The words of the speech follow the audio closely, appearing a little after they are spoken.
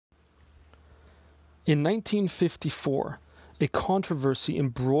In 1954, a controversy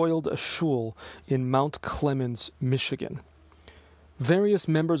embroiled a shul in Mount Clemens, Michigan. Various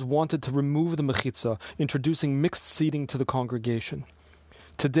members wanted to remove the mechitza, introducing mixed seating to the congregation.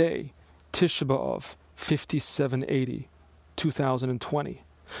 Today, Tisha B'Av, 5780, 2020,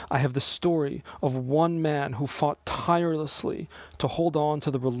 I have the story of one man who fought tirelessly to hold on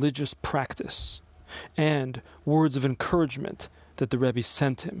to the religious practice, and words of encouragement that the Rebbe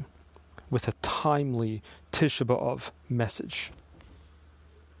sent him with a timely Tisha B'Av message.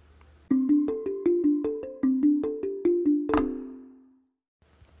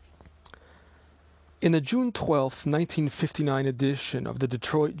 In the June 12, 1959 edition of the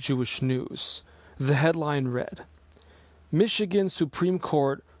Detroit Jewish News, the headline read, "Michigan Supreme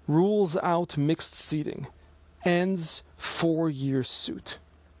Court rules out mixed seating, ends 4-year suit."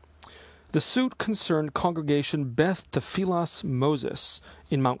 The suit concerned Congregation Beth Tephilas Moses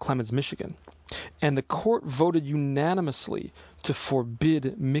in Mount Clemens, Michigan, and the court voted unanimously to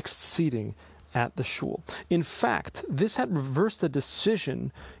forbid mixed seating at the shul. In fact, this had reversed a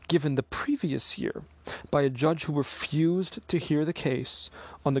decision given the previous year by a judge who refused to hear the case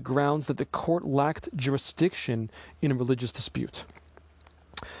on the grounds that the court lacked jurisdiction in a religious dispute.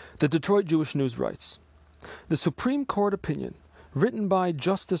 The Detroit Jewish News writes, "The Supreme Court opinion, written by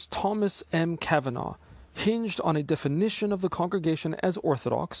Justice Thomas M. Kavanaugh, hinged on a definition of the congregation as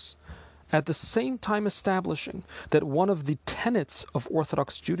Orthodox, at the same time establishing that one of the tenets of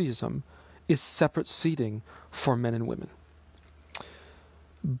Orthodox Judaism is separate seating for men and women."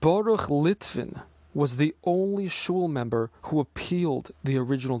 Baruch Litvin was the only shul member who appealed the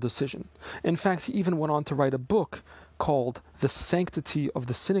original decision. In fact, he even went on to write a book called The Sanctity of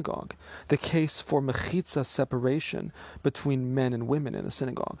the Synagogue, the case for mechitza separation between men and women in the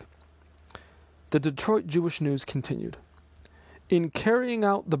synagogue. The Detroit Jewish News continued, "In carrying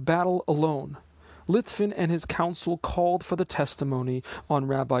out the battle alone, Litvin and his counsel called for the testimony on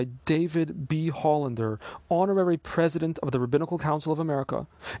Rabbi David B. Hollander, Honorary President of the Rabbinical Council of America,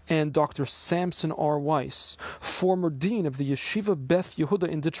 and Dr. Samson R. Weiss, former Dean of the Yeshiva Beth Yehuda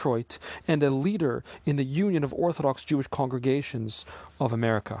in Detroit and a leader in the Union of Orthodox Jewish Congregations of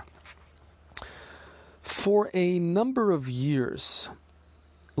America." For a number of years,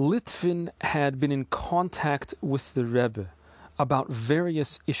 Litvin had been in contact with the Rebbe about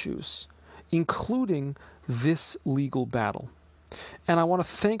various issues, including this legal battle. And I want to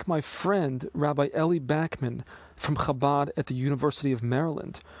thank my friend, Rabbi Eli Backman from Chabad at the University of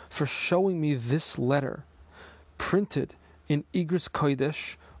Maryland, for showing me this letter, printed in Igris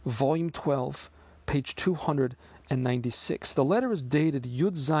Kodesh, Volume 12, page 296. The letter is dated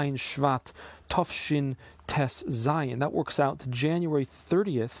Yud Zayin Shvat Tofshin Tes Zayin. That works out to January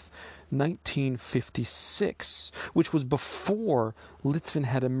 30th, 1956, which was before Litvin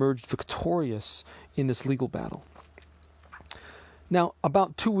had emerged victorious in this legal battle. Now,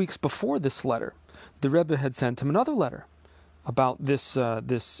 about 2 weeks before this letter, the Rebbe had sent him another letter about this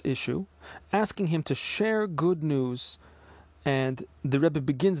issue, asking him to share good news, and the Rebbe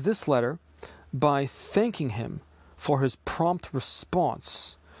begins this letter by thanking him for his prompt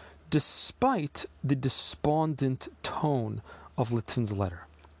response, despite the despondent tone of Litvin's letter.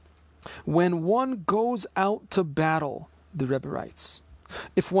 "When one goes out to battle," the Rebbe writes,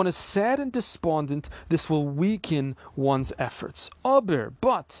 "if one is sad and despondent, this will weaken one's efforts.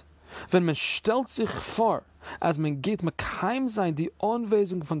 But, wenn man stellt sich vor, als man geht mekayim sein die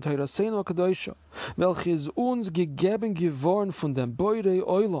Anweisung von Teiraseinu HaKadoshah, welche ist uns gegeben geworden von dem Borei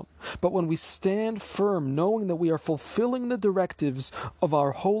Olam. But when we stand firm, knowing that we are fulfilling the directives of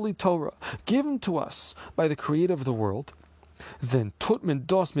our holy Torah, given to us by the Creator of the world, then tut men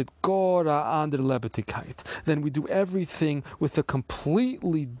das mit gar a andere Lebendigkeit. Then we do everything with a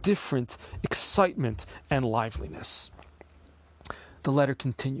completely different excitement and liveliness." The letter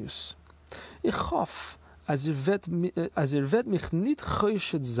continues, "Ich hoff, als wird mich nicht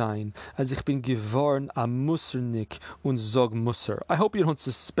choshet sein, als ich bin geworden a Mussernik und sog Musser." I hope you don't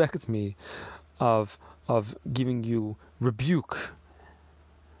suspect me of giving you rebuke.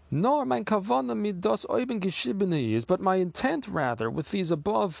 "Nor mein Kavanah mit das oben geschriebene is, but my intent rather with these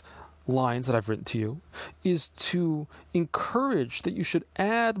above lines that I've written to you is to encourage that you should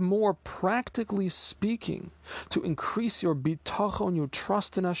add more, practically speaking, to increase your bitachon, your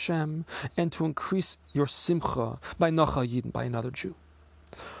trust in Hashem, and to increase your simcha by Nachal Yidin, by another Jew."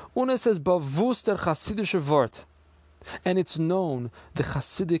 Und es ist bewusst der Chassidische Wort, and it's known, the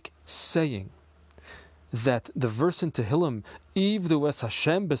Chassidic saying, that the verse in Tehillim, Ivdu es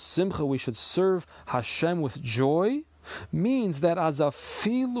Hashem besimcha, we should serve Hashem with joy, means that as a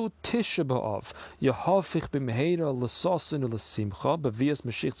filu Tisha B'Av, Yehavich b'meheira l'sosin l'simcha b'vias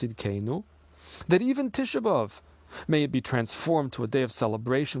Mashiach Tzidkeinu, that even Tisha B'Av, may it be transformed to a day of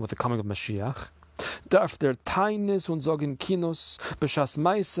celebration with the coming of Mashiach. Darf der Tainis und Sagen Kinos b'shas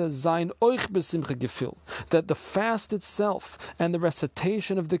Maise sein euch besimcha gefil. That the fast itself and the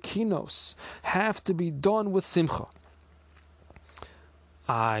recitation of the Kinos have to be done with simcha.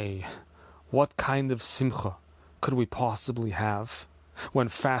 What kind of simcha could we possibly have when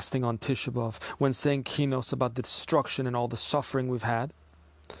fasting on Tisha B'Av, when saying Kinos about the destruction and all the suffering we've had?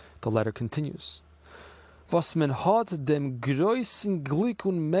 The letter continues. Was man hat dem größten Glück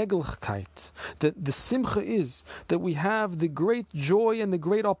und Möglichkeit, that the simcha is that we have the great joy and the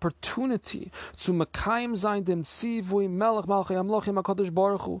great opportunity to mekayim sein dem tzivui melech malchei amlochim HaKadosh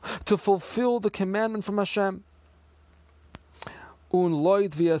Baruch Hu, to fulfill the commandment from Hashem. Und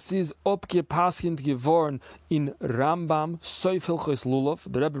Leut wie es ist abgepassend geworden in Rambam, Soif Hilchos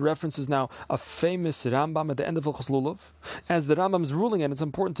Lulav. The Rebbe references now a famous Rambam at the end of Hilchos Lulav. As the Rambam is ruling, and it's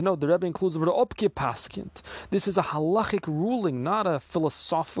important to note, the Rebbe includes the word abgepassend. This is a halachic ruling, not a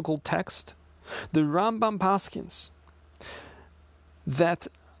philosophical text. The Rambam paskins that,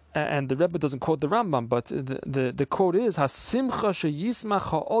 and the Rebbe doesn't quote the Rambam, but the quote is, Hasimcha sheyismach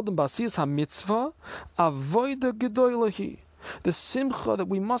ha'odem basis ha'mitzvah avoida gedoylahi. The simcha that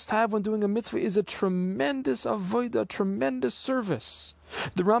we must have when doing a mitzvah is a tremendous avodah, a tremendous service.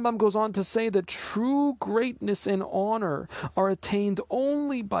 The Rambam goes on to say that true greatness and honor are attained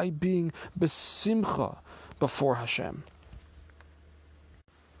only by being besimcha before Hashem.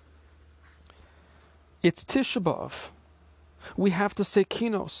 It's Tisha B'Av. We have to say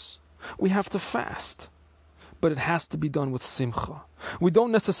kinos. We have to fast. But it has to be done with simcha. We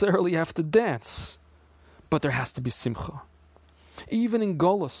don't necessarily have to dance, but there has to be simcha. Even in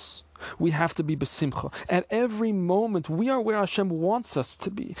Golus, we have to be besimcha. At every moment, we are where Hashem wants us to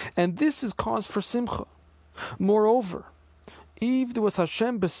be. And this is cause for simcha. Moreover, if there was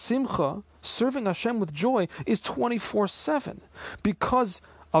Hashem besimcha, serving Hashem with joy, is 24/7. Because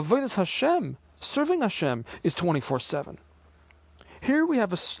avodas Hashem, serving Hashem, is 24/7. Here we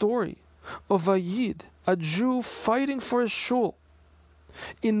have a story of a Yid, a Jew fighting for his shul.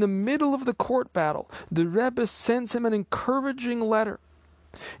 In the middle of the court battle, the Rebbe sends him an encouraging letter.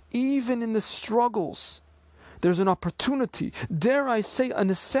 Even in the struggles, there's an opportunity, dare I say, a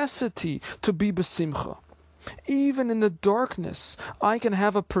necessity to be besimcha. Even in the darkness, I can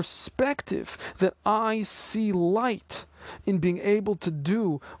have a perspective that I see light in being able to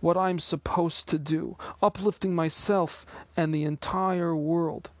do what I'm supposed to do, uplifting myself and the entire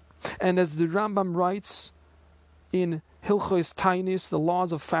world. And as the Rambam writes in Hilchos Tainis, the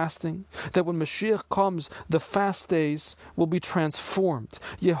laws of fasting, that when Mashiach comes, the fast days will be transformed.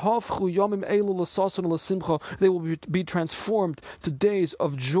 They will be transformed to days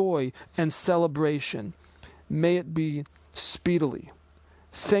of joy and celebration. May it be speedily.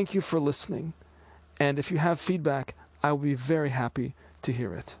 Thank you for listening. And if you have feedback, I will be very happy to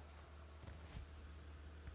hear it.